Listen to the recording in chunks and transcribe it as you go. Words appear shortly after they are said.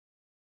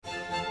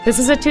This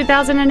is a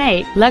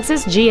 2008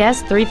 Lexus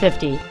GS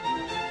 350.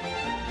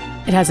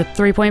 It has a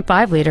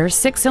 3.5-liter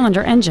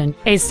six-cylinder engine,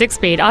 a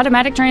 6-speed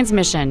automatic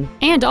transmission,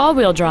 and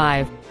all-wheel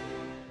drive.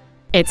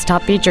 Its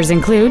top features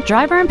include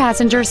driver and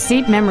passenger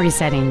seat memory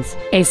settings,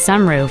 a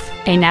sunroof,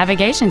 a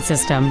navigation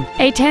system,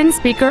 a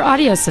 10-speaker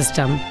audio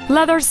system,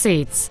 leather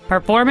seats,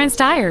 performance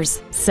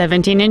tires,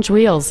 17-inch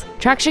wheels,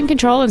 traction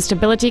control and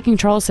stability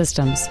control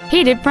systems,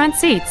 heated front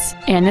seats,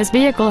 and this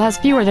vehicle has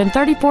fewer than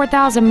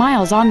 34,000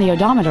 miles on the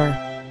odometer.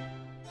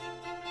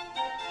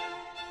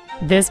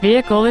 This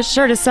vehicle is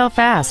sure to sell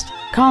fast.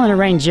 Call and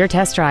arrange your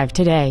test drive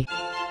today.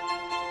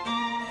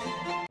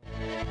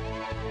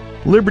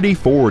 Liberty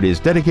Ford is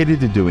dedicated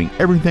to doing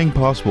everything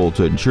possible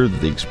to ensure that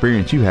the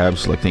experience you have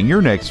selecting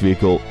your next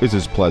vehicle is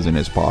as pleasant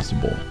as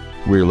possible.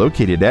 We're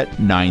located at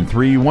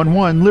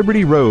 9311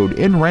 Liberty Road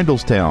in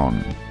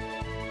Randallstown.